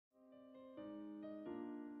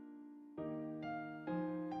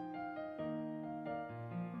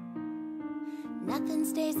Nothing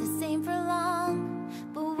stays the same for long,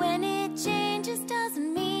 but when it changes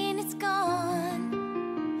doesn't mean it's gone.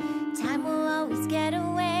 Time will always get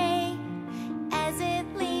away as it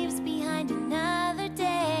leaves behind another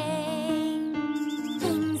day.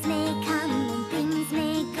 Things may come and things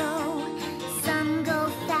may go. Some go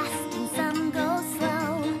fast and some go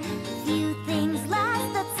slow. Few things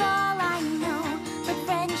last, that's all I know. But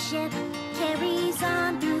friendship carries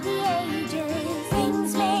on through the ages.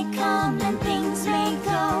 Things may come and things may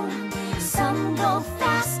go. Some go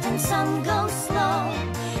fast and some go slow.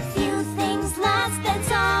 Few things last,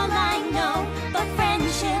 that's all I know. But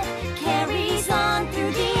friendship carries on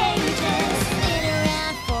through the ages. Been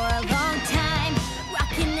around for a long time,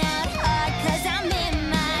 rocking out hard 'cause I'm in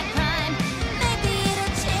my prime. Maybe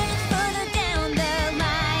it'll change further down the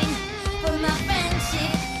line, but my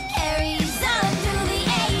friendship carries on through the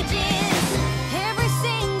ages. Every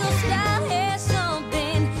single style has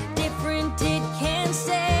something different it can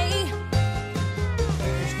say.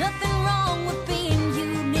 There's nothing wrong with being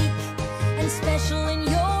unique and special in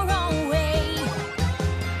your own way.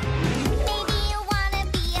 Maybe you wanna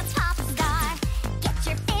be a pop star, get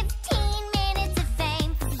your 15 minutes of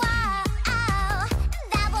fame. Whoa,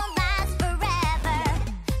 that won't last forever,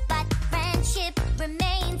 but friendship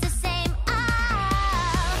remains the same.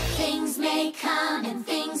 Things may come and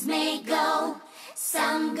things may go.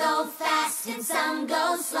 Some go fast and some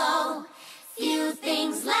go slow. Few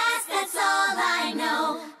things last, that's all I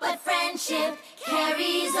know. But friendship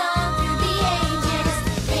carries on through the ages.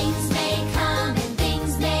 Things may come and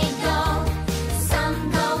things may go.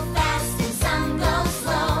 Some go fast and some go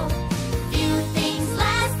slow. Few things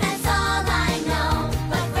last, that's all I know.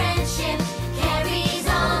 But friendship carries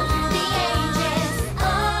on through the ages.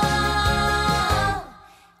 Oh,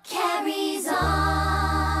 carries on.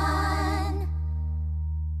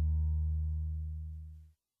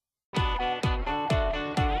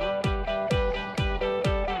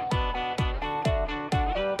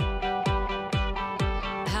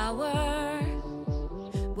 Power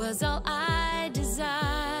was all I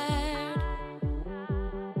desired,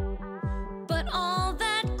 but all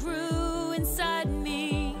that grew inside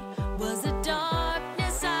me was a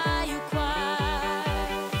darkness I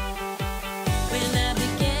acquired. When I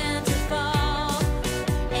began to fall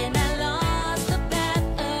and I lost the path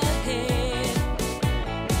ahead,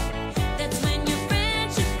 that's when your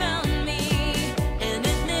friendship found me and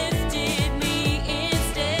it lifted me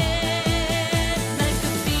instead. Like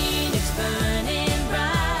a phoenix burning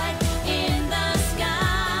bright in the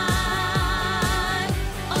sky.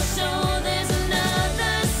 Also, there's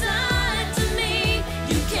another side to me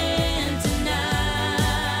you can't deny.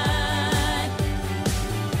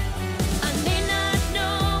 I may not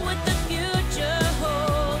know what the future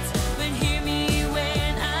holds, but hear me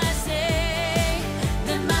when I say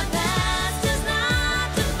that my past does not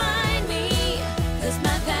define me, 'cause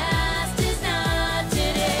my past is not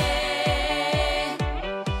today.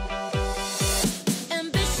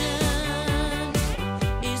 Ambition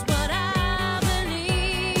is what I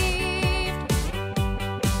believed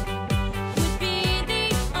would be the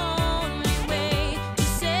only way to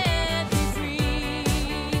set me free.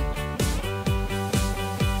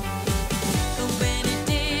 But when it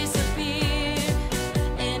disappeared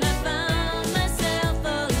and I found myself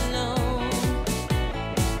alone,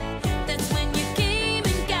 that's when you came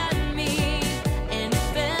and got me, and it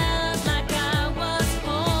felt like I was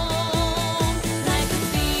home. Like a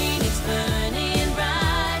phoenix burning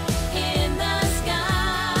bright in the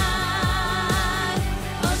sky.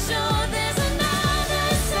 Also, there's another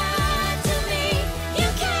side to me you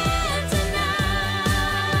can't deny.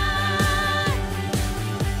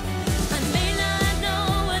 I may not know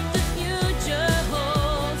what the future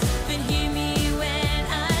holds, but hear me when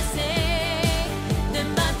I say that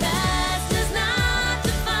my past does not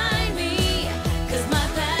define me, 'cause my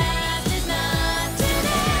past is not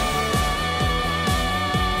today.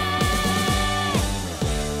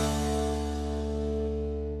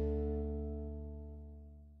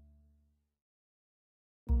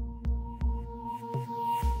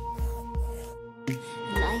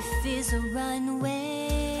 Life is a runway.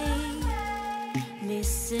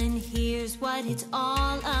 Listen, here's what it's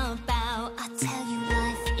all about. I tell you,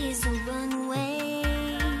 life is a runway.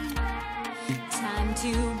 Time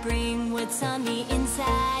to bring what's on the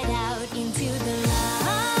inside out into the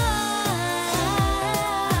light,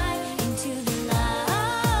 into the light.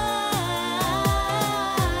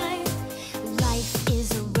 Life is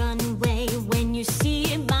a runway when you see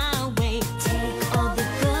it my way. Take all the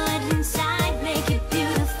good inside, make it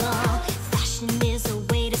beautiful. Fashion is a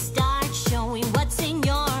way to start showing what's in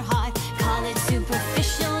your heart. Call it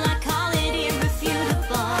superficial, I call it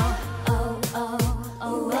irrefutable. Oh, oh.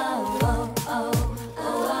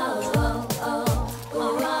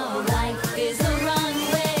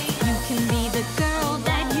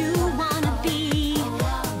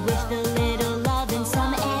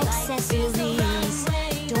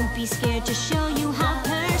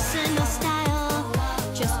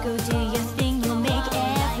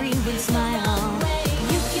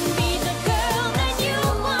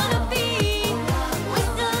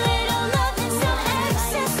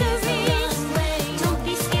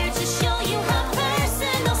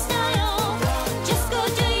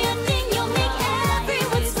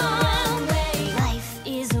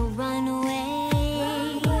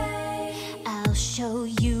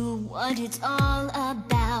 it's on.